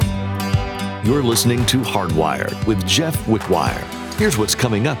You're listening to Hardwired with Jeff Wickwire. Here's what's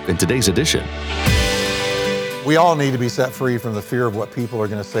coming up in today's edition. We all need to be set free from the fear of what people are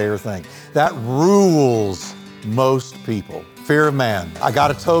going to say or think. That rules most people. Fear of man. I got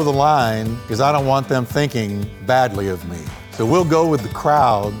to toe the line because I don't want them thinking badly of me. So we'll go with the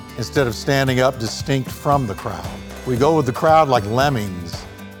crowd instead of standing up distinct from the crowd. We go with the crowd like lemmings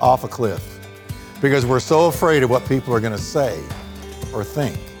off a cliff because we're so afraid of what people are going to say or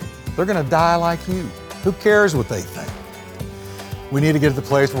think. They're going to die like you. Who cares what they think? We need to get to the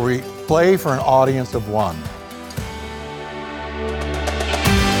place where we play for an audience of one.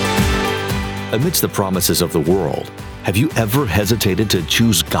 Amidst the promises of the world, have you ever hesitated to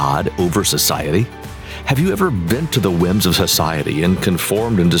choose God over society? Have you ever bent to the whims of society and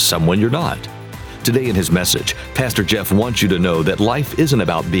conformed into someone you're not? Today in his message, Pastor Jeff wants you to know that life isn't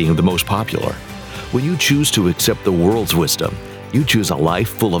about being the most popular. When you choose to accept the world's wisdom, you choose a life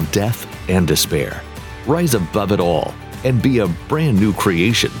full of death and despair. Rise above it all and be a brand new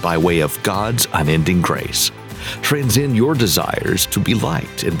creation by way of God's unending grace. Transcend your desires to be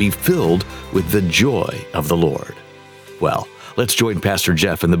liked and be filled with the joy of the Lord. Well, let's join Pastor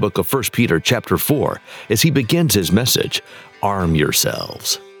Jeff in the book of 1 Peter chapter 4 as he begins his message, Arm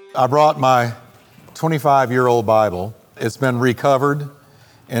Yourselves. I brought my 25-year-old Bible. It's been recovered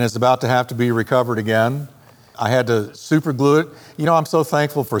and it's about to have to be recovered again. I had to super glue it. You know, I'm so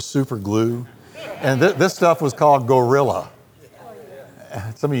thankful for super glue. And this stuff was called Gorilla.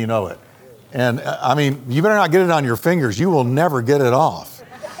 Some of you know it. And I mean, you better not get it on your fingers. You will never get it off.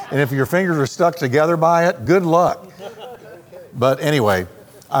 And if your fingers are stuck together by it, good luck. But anyway,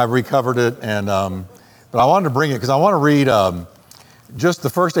 I recovered it. And but I wanted to bring it because I want to read just the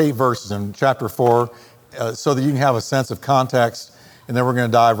first 8 verses in chapter 4 so that you can have a sense of context. And then we're going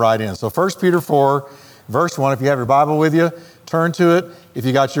to dive right in. So 1 Peter 4, verse 1, if you have your Bible with you, turn to it. If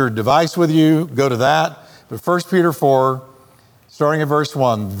you got your device with you, go to that. But 1 Peter 4, starting at verse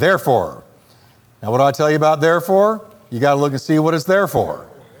 1, therefore. Now, what do I tell you about therefore? You got to look and see what it's there for.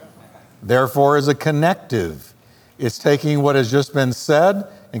 Therefore is a connective. It's taking what has just been said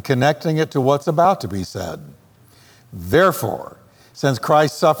and connecting it to what's about to be said. Therefore, since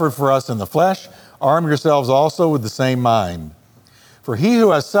Christ suffered for us in the flesh, arm yourselves also with the same mind. For he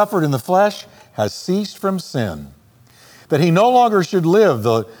who has suffered in the flesh has ceased from sin, that he no longer should live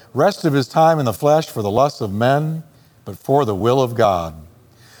the rest of his time in the flesh for the lusts of men, but for the will of God.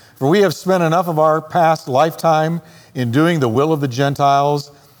 For we have spent enough of our past lifetime in doing the will of the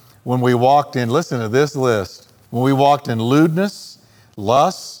Gentiles when we walked in, listen to this list, when we walked in lewdness,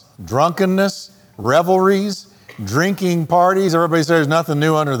 lusts, drunkenness, revelries, drinking parties, everybody says there's nothing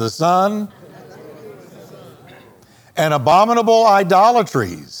new under the sun, and abominable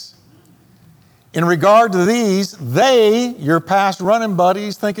idolatries. In regard to these, they, your past running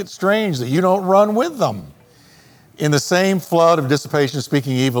buddies, think it strange that you don't run with them. In the same flood of dissipation,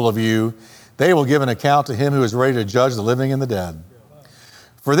 speaking evil of you, they will give an account to him who is ready to judge the living and the dead.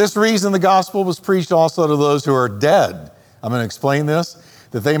 For this reason, the gospel was preached also to those who are dead. I'm going to explain this,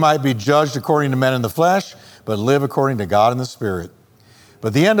 that they might be judged according to men in the flesh, but live according to God in the Spirit.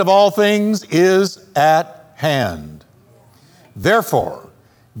 But the end of all things is at hand. Therefore,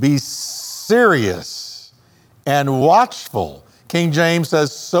 be serious and watchful. King James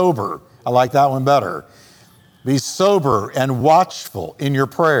says sober. I like that one better. Be sober and watchful in your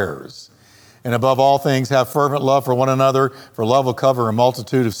prayers. And above all things, have fervent love for one another, for love will cover a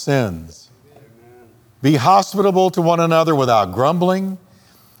multitude of sins. Amen. Be hospitable to one another without grumbling.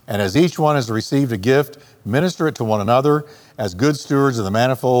 And as each one has received a gift, minister it to one another as good stewards of the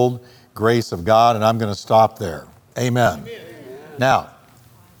manifold grace of God. And I'm going to stop there. Amen. Amen. Now,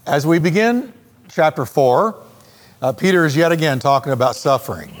 as we begin chapter 4, Peter is yet again talking about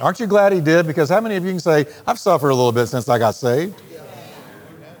suffering. Aren't you glad he did? Because how many of you can say, I've suffered a little bit since I got saved? Yeah.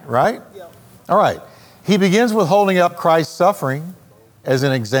 Right? Yeah. All right. He begins with holding up Christ's suffering as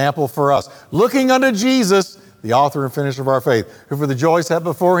an example for us. Looking unto Jesus, the author and finisher of our faith, who for the joy set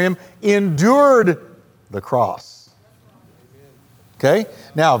before him endured the cross. Okay?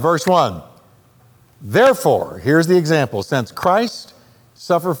 Now, verse 1. Therefore, here's the example. Since Christ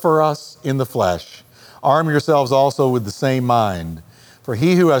suffered for us in the flesh, arm yourselves also with the same mind. For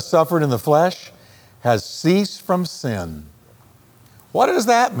he who has suffered in the flesh has ceased from sin. What does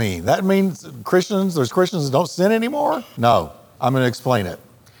that mean? That means there's Christians that don't sin anymore? No, I'm going to explain it.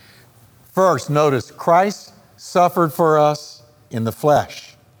 First, notice Christ suffered for us in the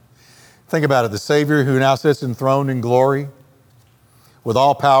flesh. Think about it. The Savior who now sits enthroned in glory with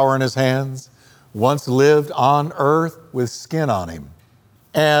all power in his hands once lived on earth with skin on him.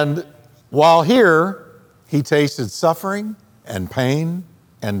 And while here, he tasted suffering and pain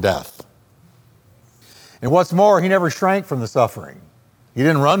and death. And what's more, he never shrank from the suffering. He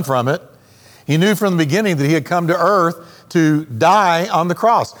didn't run from it. He knew from the beginning that he had come to earth to die on the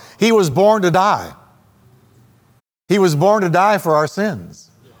cross. He was born to die. He was born to die for our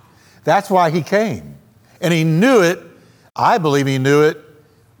sins. That's why he came. And he knew it, I believe he knew it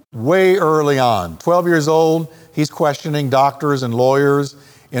way early on. 12 years old, he's questioning doctors and lawyers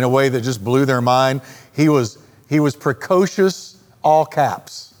in a way that just blew their mind. He was precocious, all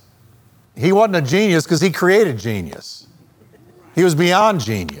caps. He wasn't a genius because he created genius. He was beyond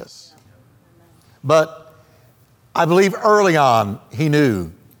genius. But I believe early on he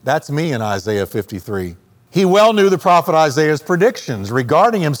knew, that's me in Isaiah 53. He well knew the prophet Isaiah's predictions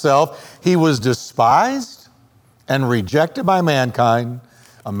regarding himself. He was despised and rejected by mankind,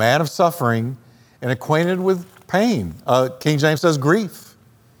 a man of suffering and acquainted with pain. King James says grief.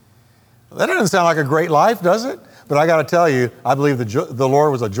 That doesn't sound like a great life, does it? But I got to tell you, I believe the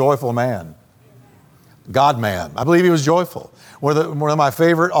Lord was a joyful man. God-man. I believe he was joyful. One of my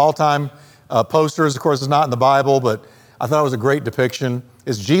favorite all-time posters, of course, is not in the Bible, but I thought it was a great depiction,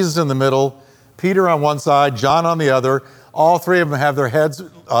 is Jesus in the middle, Peter on one side, John on the other. All three of them have their heads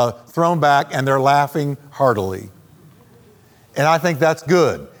thrown back, and they're laughing heartily. And I think that's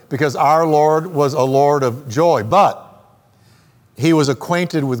good, because our Lord was a Lord of joy, but he was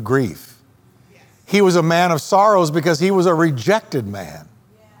acquainted with grief. He was a man of sorrows because he was a rejected man.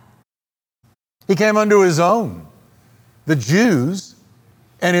 He came unto his own, the Jews,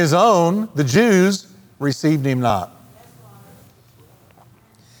 and his own, the Jews, received him not.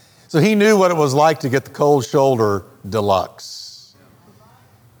 So he knew what it was like to get the cold shoulder deluxe.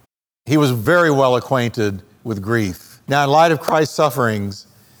 He was very well acquainted with grief. Now, in light of Christ's sufferings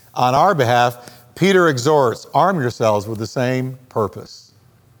on our behalf, Peter exhorts, arm yourselves with the same purpose.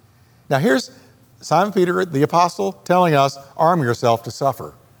 Now, here's Simon Peter, the apostle, telling us, arm yourself to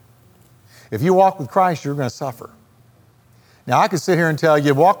suffer. If you walk with Christ, you're going to suffer. Now, I could sit here and tell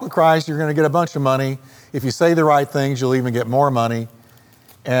you, walk with Christ, you're going to get a bunch of money. If you say the right things, you'll even get more money.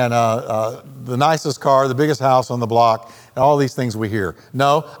 And the nicest car, the biggest house on the block, and all these things we hear.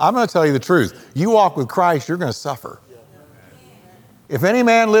 No, I'm going to tell you the truth. You walk with Christ, you're going to suffer. If any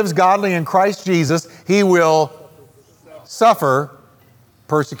man lives godly in Christ Jesus, he will suffer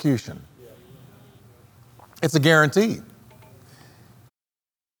persecution. It's a guarantee.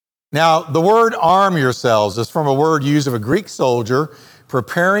 Now, the word arm yourselves is from a word used of a Greek soldier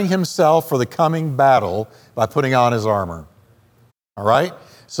preparing himself for the coming battle by putting on his armor. All right?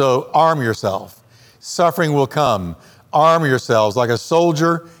 So arm yourself. Suffering will come. Arm yourselves. Like a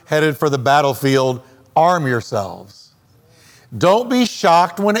soldier headed for the battlefield, arm yourselves. Don't be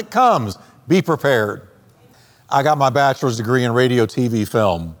shocked when it comes. Be prepared. I got my bachelor's degree in radio, TV,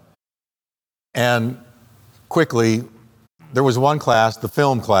 film. And quickly, there was one class, the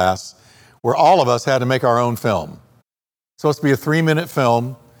film class, where all of us had to make our own film. It's supposed to be a 3-minute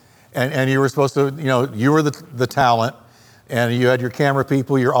film, and you were supposed to, you were the talent, and you had your camera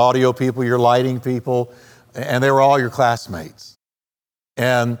people, your audio people, your lighting people, and they were all your classmates.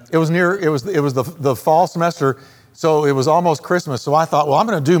 And it was the fall semester, so it was almost Christmas. So I thought, well, I'm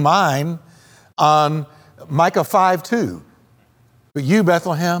going to do mine on Micah 5:2. But you,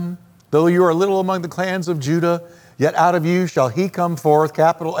 Bethlehem, though you are little among the clans of Judah, yet out of you shall he come forth,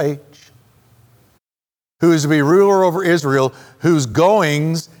 capital H, who is to be ruler over Israel, whose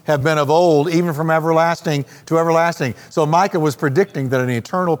goings have been of old, even from everlasting to everlasting. So Micah was predicting that an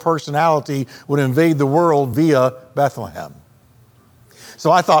eternal personality would invade the world via Bethlehem.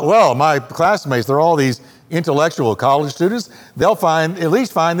 So I thought, well, my classmates, they're all these intellectual college students. They'll at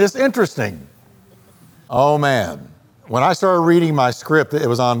least find this interesting. Oh, man. When I started reading my script, it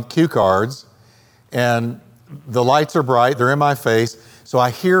was on cue cards, and the lights are bright, they're in my face, so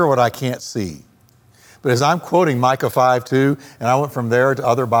I hear what I can't see. But as I'm quoting Micah 5:2, and I went from there to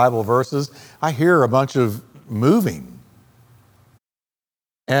other Bible verses, I hear a bunch of moving.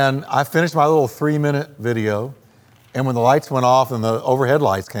 And I finished my little 3-minute video, and when the lights went off and the overhead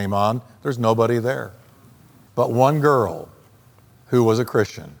lights came on, there's nobody there but one girl who was a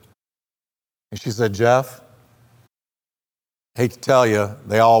Christian. And she said, Jeff, hate to tell you,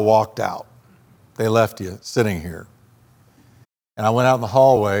 they all walked out. They left you sitting here. And I went out in the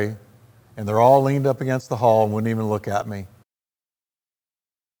hallway, and they're all leaned up against the hall and wouldn't even look at me.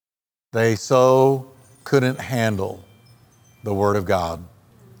 They so couldn't handle the Word of God.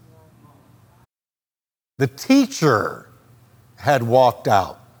 The teacher had walked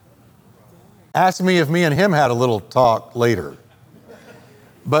out. Asked me if me and him had a little talk later.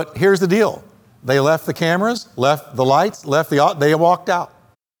 But here's the deal. They left the cameras, left the lights, they walked out.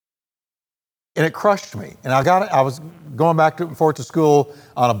 And it crushed me. And I was going back and forth to school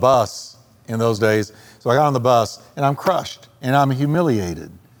on a bus in those days. So I got on the bus, and I'm crushed, and I'm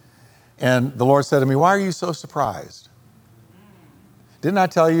humiliated. And the Lord said to me, why are you so surprised? Didn't I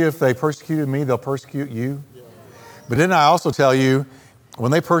tell you if they persecuted me, they'll persecute you? But didn't I also tell you,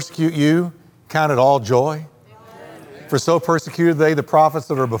 when they persecute you, count it all joy? For so persecuted they the prophets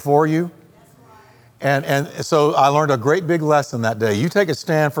that are before you. And so I learned a great big lesson that day. You take a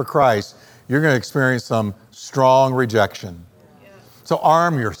stand for Christ, you're going to experience some strong rejection. So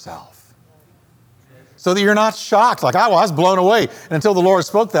arm yourself so that you're not shocked. Like I was blown away. And until the Lord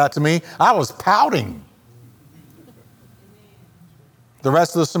spoke that to me, I was pouting. The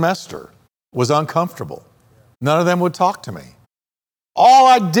rest of the semester was uncomfortable. None of them would talk to me. All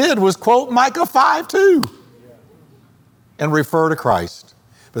I did was quote Micah 5:2 and refer to Christ.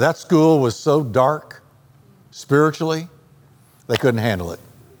 But that school was so dark spiritually, they couldn't handle it.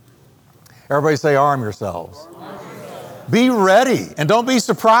 Everybody say, arm yourselves. Be ready, and don't be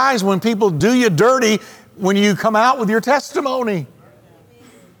surprised when people do you dirty when you come out with your testimony.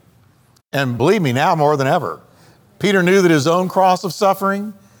 And believe me, now more than ever, Peter knew that his own cross of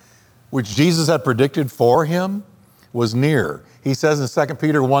suffering, which Jesus had predicted for him, was near. He says in 2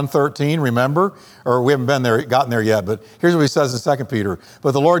 Peter 1:13, remember? Or we haven't gotten there yet, but here's what he says in 2 Peter.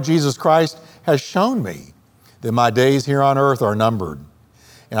 But the Lord Jesus Christ has shown me that my days here on earth are numbered,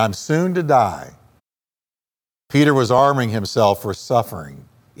 and I'm soon to die. Peter was arming himself for suffering,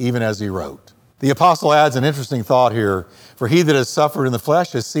 even as he wrote. The apostle adds an interesting thought here. For he that has suffered in the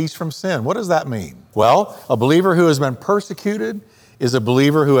flesh has ceased from sin. What does that mean? Well, a believer who has been persecuted is a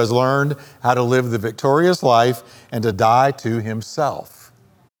believer who has learned how to live the victorious life and to die to himself.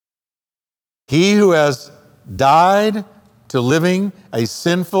 He who has died to living a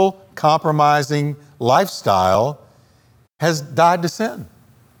sinful, compromising lifestyle has died to sin.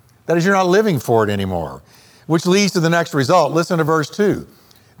 That is, you're not living for it anymore, which leads to the next result. Listen to verse 2.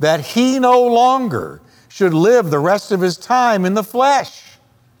 That he no longer should live the rest of his time in the flesh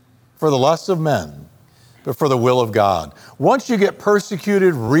for the lusts of men, but for the will of God. Once you get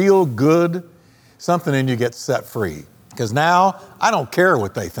persecuted real good, something in you gets set free. Because now, I don't care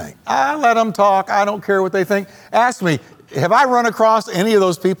what they think. I let them talk. I don't care what they think. Ask me, have I run across any of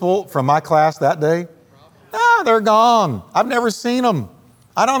those people from my class that day? No, they're gone. I've never seen them.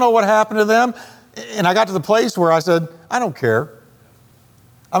 I don't know what happened to them. And I got to the place where I said, I don't care.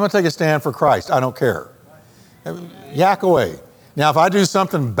 I'm going to take a stand for Christ. I don't care. Yak away. Now, if I do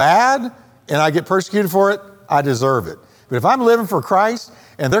something bad and I get persecuted for it, I deserve it. But if I'm living for Christ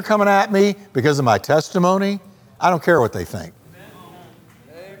and they're coming at me because of my testimony, I don't care what they think.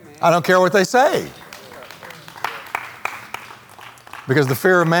 I don't care what they say. Because the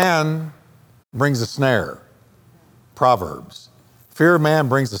fear of man brings a snare. Proverbs. Fear of man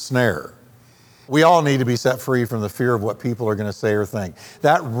brings a snare. We all need to be set free from the fear of what people are going to say or think.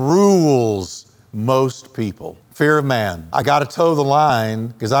 That rules most people. Fear of man. I got to toe the line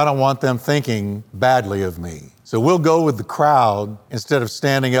because I don't want them thinking badly of me. So we'll go with the crowd instead of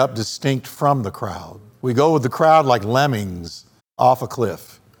standing up distinct from the crowd. We go with the crowd like lemmings off a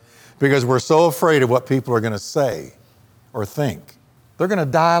cliff because we're so afraid of what people are going to say or think. They're going to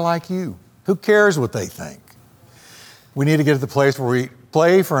die like you. Who cares what they think? We need to get to the place where we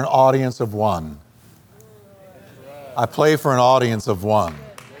play for an audience of one. I play for an audience of one.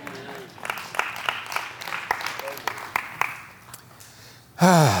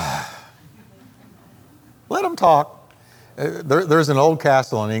 Let them talk. There's an old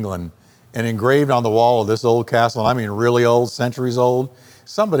castle in England, and engraved on the wall of this old castle, I mean really old, centuries old,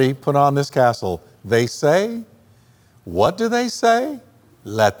 somebody put on this castle, they say, what do they say?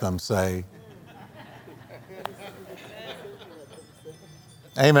 Let them say.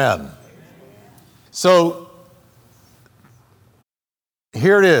 Amen. So,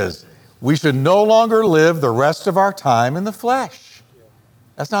 here it is. We should no longer live the rest of our time in the flesh.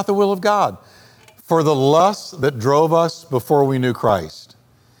 That's not the will of God. For the lusts that drove us before we knew Christ.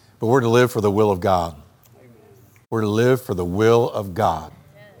 But we're to live for the will of God. We're to live for the will of God.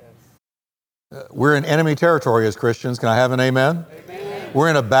 We're in enemy territory as Christians. Can I have an amen? Amen. We're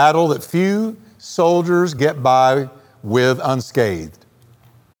in a battle that few soldiers get by with unscathed.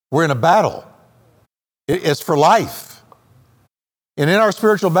 We're in a battle. It's for life. And in our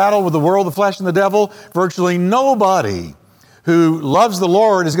spiritual battle with the world, the flesh, and the devil, virtually nobody who loves the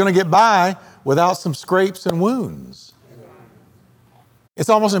Lord is going to get by without some scrapes and wounds. It's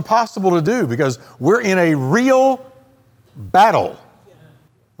almost impossible to do because we're in a real battle.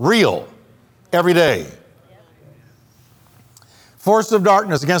 Real. Every day. Forces of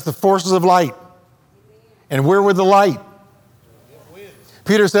darkness against the forces of light. And we're with the light.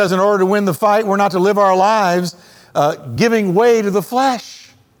 Peter says in order to win the fight, we're not to live our lives giving way to the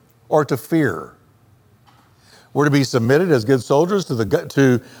flesh or to fear. We're to be submitted as good soldiers to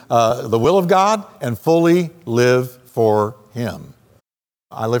the will of God and fully live for Him.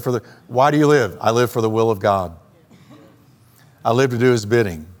 Why do you live? I live for the will of God. I live to do His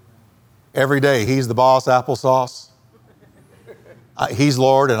bidding. Every day, He's the boss, applesauce. He's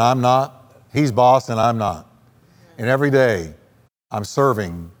Lord and I'm not. He's boss and I'm not. And every day, I'm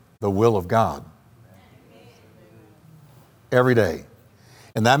serving the will of God. Every day.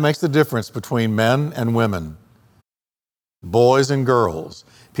 And that makes the difference between men and women, boys and girls.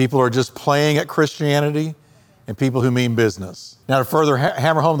 People who are just playing at Christianity and people who mean business. Now, to further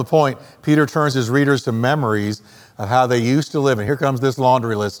hammer home the point, Peter turns his readers to memories of how they used to live. And here comes this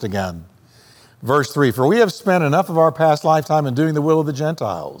laundry list again. Verse 3, for we have spent enough of our past lifetime in doing the will of the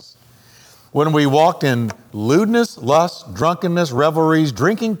Gentiles, when we walked in lewdness, lust, drunkenness, revelries,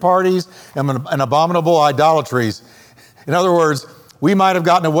 drinking parties, and abominable idolatries. In other words, we might have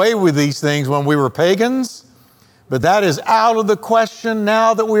gotten away with these things when we were pagans, but that is out of the question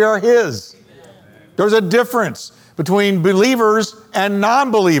now that we are His. There's a difference between believers and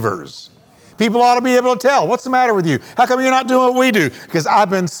non-believers. People ought to be able to tell, what's the matter with you? How come you're not doing what we do? Because I've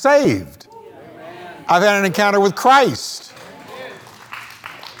been saved. I've had an encounter with Christ.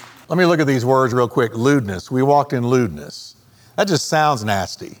 Let me look at these words real quick. Lewdness. We walked in lewdness. That just sounds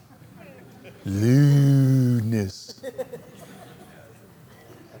nasty. Lewdness.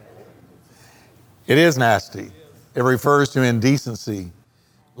 It is nasty. It refers to indecency,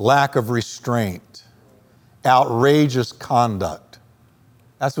 lack of restraint, outrageous conduct.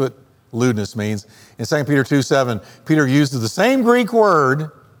 That's what lewdness means. In 2 Peter 2:7, Peter uses the same Greek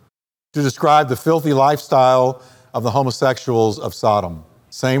word to describe the filthy lifestyle of the homosexuals of Sodom.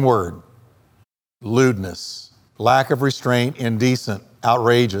 Same word. Lewdness, lack of restraint, indecent,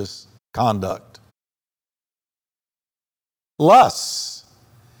 outrageous conduct. Lust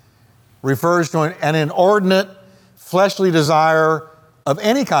refers to an inordinate fleshly desire of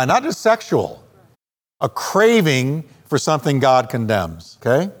any kind, not just sexual, a craving for something God condemns,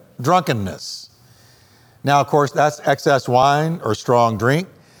 okay? Drunkenness. Now, of course, that's excess wine or strong drink.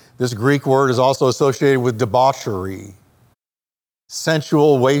 This Greek word is also associated with debauchery,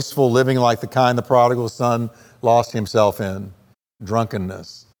 sensual, wasteful living like the kind the prodigal son lost himself in,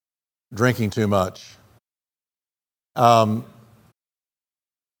 drunkenness, drinking too much.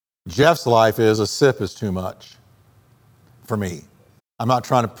 Jeff's life is a sip is too much for me. I'm not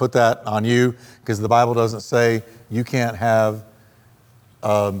trying to put that on you because the Bible doesn't say you can't have,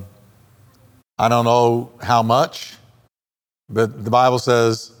 I don't know how much, but the Bible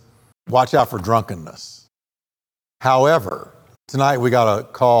says watch out for drunkenness. However, tonight we got a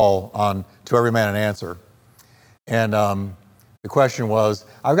call on To Every Man an Answer. And the question was,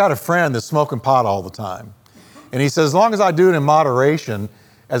 I've got a friend that's smoking pot all the time. And he says, as long as I do it in moderation,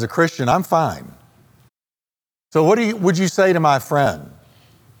 as a Christian, I'm fine. So what would you say to my friend?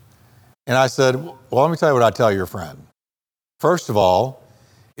 And I said, well, let me tell you what I tell your friend. First of all,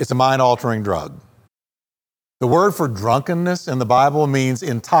 it's a mind-altering drug. The word for drunkenness in the Bible means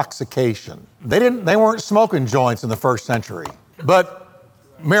intoxication. They weren't smoking joints in the first century, but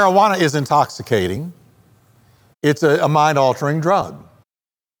marijuana is intoxicating. It's a mind-altering drug.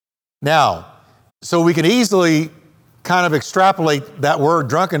 Now, so we can easily kind of extrapolate that word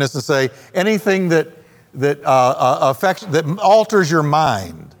drunkenness and say anything that alters your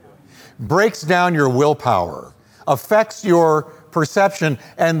mind, breaks down your willpower, affects your perception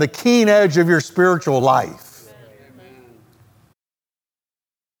and the keen edge of your spiritual life.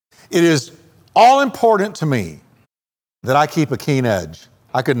 It is all important to me that I keep a keen edge.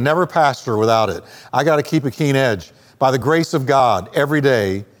 I could never pastor without it. I got to keep a keen edge. By the grace of God, every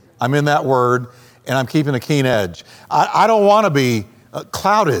day I'm in that word and I'm keeping a keen edge. I don't want to be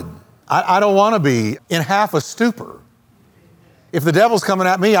clouded. I don't want to be in half a stupor. If the devil's coming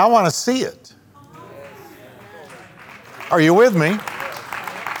at me, I want to see it. Are you with me?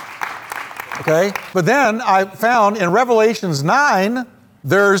 Okay. But then I found in Revelations 9,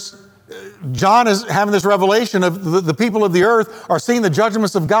 John is having this revelation of the people of the earth are seeing the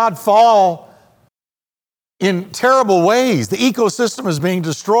judgments of God fall in terrible ways. The ecosystem is being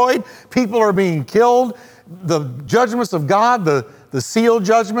destroyed. People are being killed. The judgments of God, the seal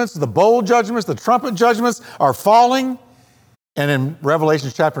judgments, the bowl judgments, the trumpet judgments are falling. And in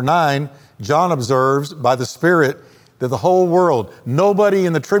Revelation chapter 9, John observes by the Spirit that the whole world, nobody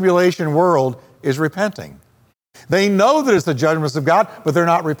in the tribulation world is repenting. They know that it's the judgments of God, but they're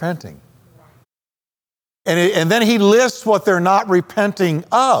not repenting. And then he lists what they're not repenting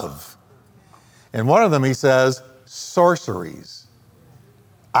of. And one of them, he says, sorceries.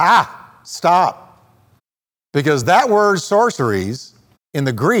 Stop. Because that word sorceries in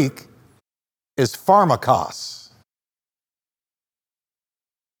the Greek is pharmakos,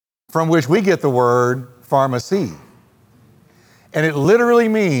 from which we get the word pharmacy. And it literally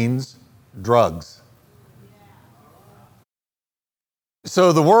means drugs.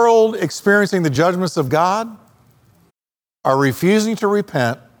 So the world experiencing the judgments of God are refusing to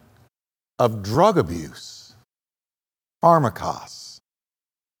repent of drug abuse, pharmakos.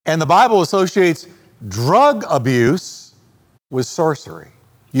 And the Bible associates drug abuse with sorcery.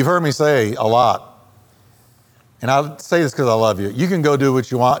 You've heard me say a lot, and I say this because I love you. You can go do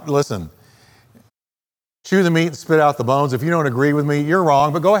what you want. Listen, chew the meat and spit out the bones. If you don't agree with me, you're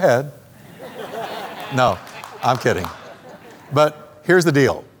wrong, but go ahead. No, I'm kidding. But here's the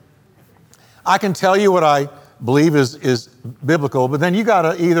deal. I can tell you what I believe is biblical, but then you got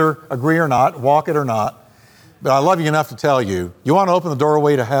to either agree or not, walk it or not. But I love you enough to tell you, you want to open the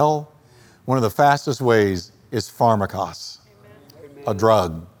doorway to hell? One of the fastest ways is pharmakos, a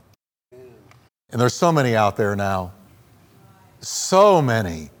drug. And there's so many out there now. So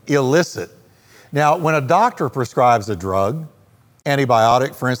many, illicit. Now, when a doctor prescribes a drug,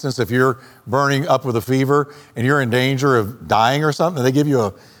 antibiotic, for instance, if you're burning up with a fever and you're in danger of dying or something, they give you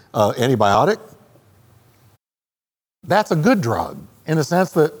an antibiotic. That's a good drug in the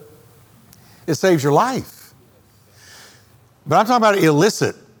sense that it saves your life. But I'm talking about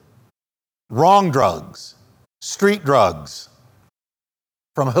illicit, wrong drugs, street drugs,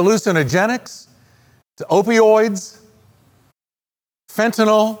 from hallucinogenics to opioids,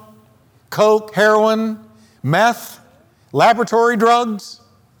 fentanyl, coke, heroin, meth, laboratory drugs,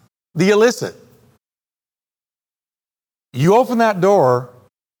 the illicit. You open that door,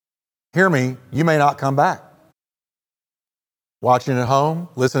 hear me, you may not come back. Watching at home,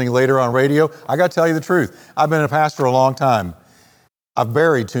 listening later on radio, I got to tell you the truth. I've been a pastor a long time. I've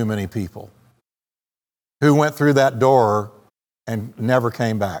buried too many people who went through that door and never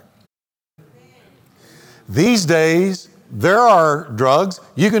came back. These days, there are drugs,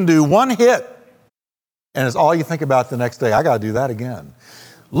 you can do one hit, and it's all you think about the next day. I got to do that again.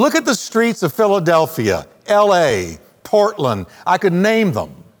 Look at the streets of Philadelphia, LA, Portland. I could name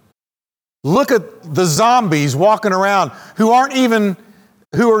them. Look at the zombies walking around who are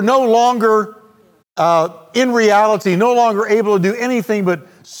no longer, in reality, no longer able to do anything but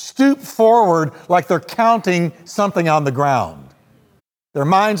stoop forward like they're counting something on the ground. Their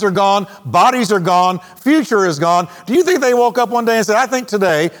minds are gone, bodies are gone, future is gone. Do you think they woke up one day and said, I think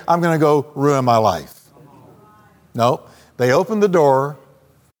today I'm going to go ruin my life? No, they opened the door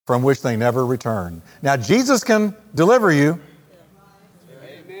from which they never returned. Now, Jesus can deliver you.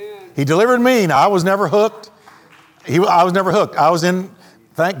 He delivered me. Now, I was never hooked. I was never hooked. I was in,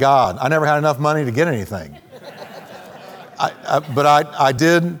 thank God, I never had enough money to get anything. But I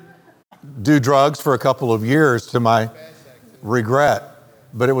did do drugs for a couple of years to my regret.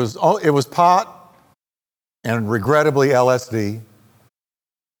 But it was pot and regrettably LSD.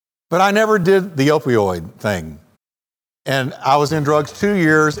 But I never did the opioid thing. And I was in drugs 2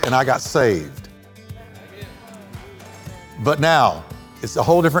 years and I got saved. But now, it's a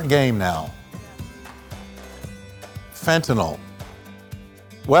whole different game now. Fentanyl.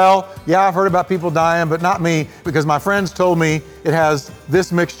 Well, yeah, I've heard about people dying, but not me, because my friends told me it has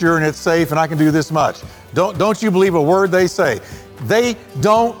this mixture and it's safe and I can do this much. Don't you believe a word they say. They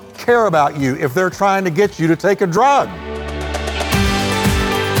don't care about you if they're trying to get you to take a drug.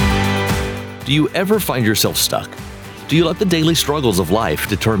 Do you ever find yourself stuck? Do you let the daily struggles of life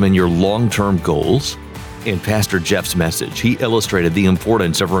determine your long-term goals? In Pastor Jeff's message, he illustrated the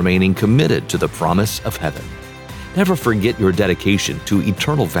importance of remaining committed to the promise of heaven. Never forget your dedication to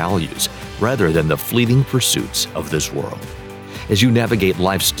eternal values rather than the fleeting pursuits of this world. As you navigate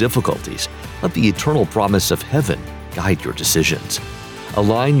life's difficulties, let the eternal promise of heaven guide your decisions.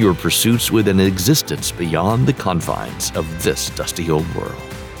 Align your pursuits with an existence beyond the confines of this dusty old world.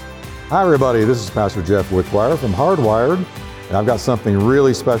 Hi everybody, this is Pastor Jeff Wickwire from Hardwired, and I've got something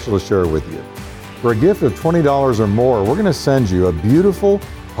really special to share with you. For a gift of $20 or more, we're going to send you a beautiful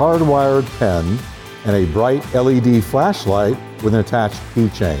hardwired pen and a bright LED flashlight with an attached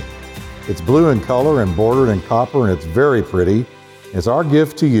keychain. It's blue in color and bordered in copper, and it's very pretty. It's our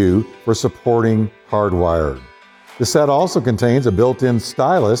gift to you for supporting Hardwired. The set also contains a built-in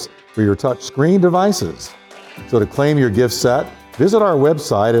stylus for your touch screen devices. So to claim your gift set, visit our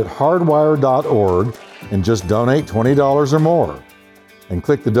website at hardwire.org and just donate $20 or more. And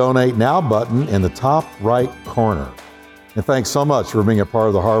click the Donate Now button in the top right corner. And thanks so much for being a part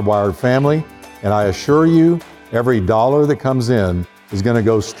of the Hardwired family. And I assure you, every dollar that comes in is going to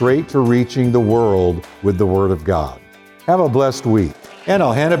go straight to reaching the world with the Word of God. Have a blessed week. And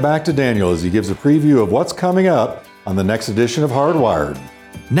I'll hand it back to Daniel as he gives a preview of what's coming up on the next edition of Hardwired.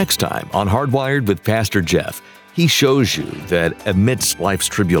 Next time on Hardwired with Pastor Jeff, he shows you that amidst life's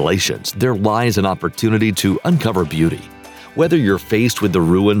tribulations, there lies an opportunity to uncover beauty. Whether you're faced with the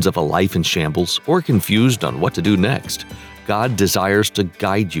ruins of a life in shambles or confused on what to do next, God desires to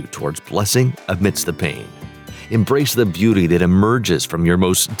guide you towards blessing amidst the pain. Embrace the beauty that emerges from your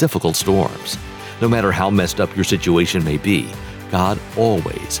most difficult storms. No matter how messed up your situation may be, God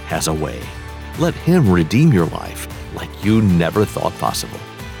always has a way. Let Him redeem your life like you never thought possible.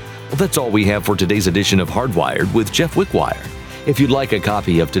 Well, that's all we have for today's edition of Hardwired with Jeff Wickwire. If you'd like a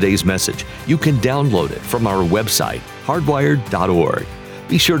copy of today's message, you can download it from our website, hardwired.org.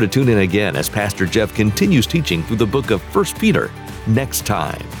 Be sure to tune in again as Pastor Jeff continues teaching through the book of 1 Peter next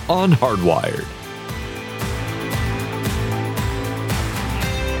time on Hardwired.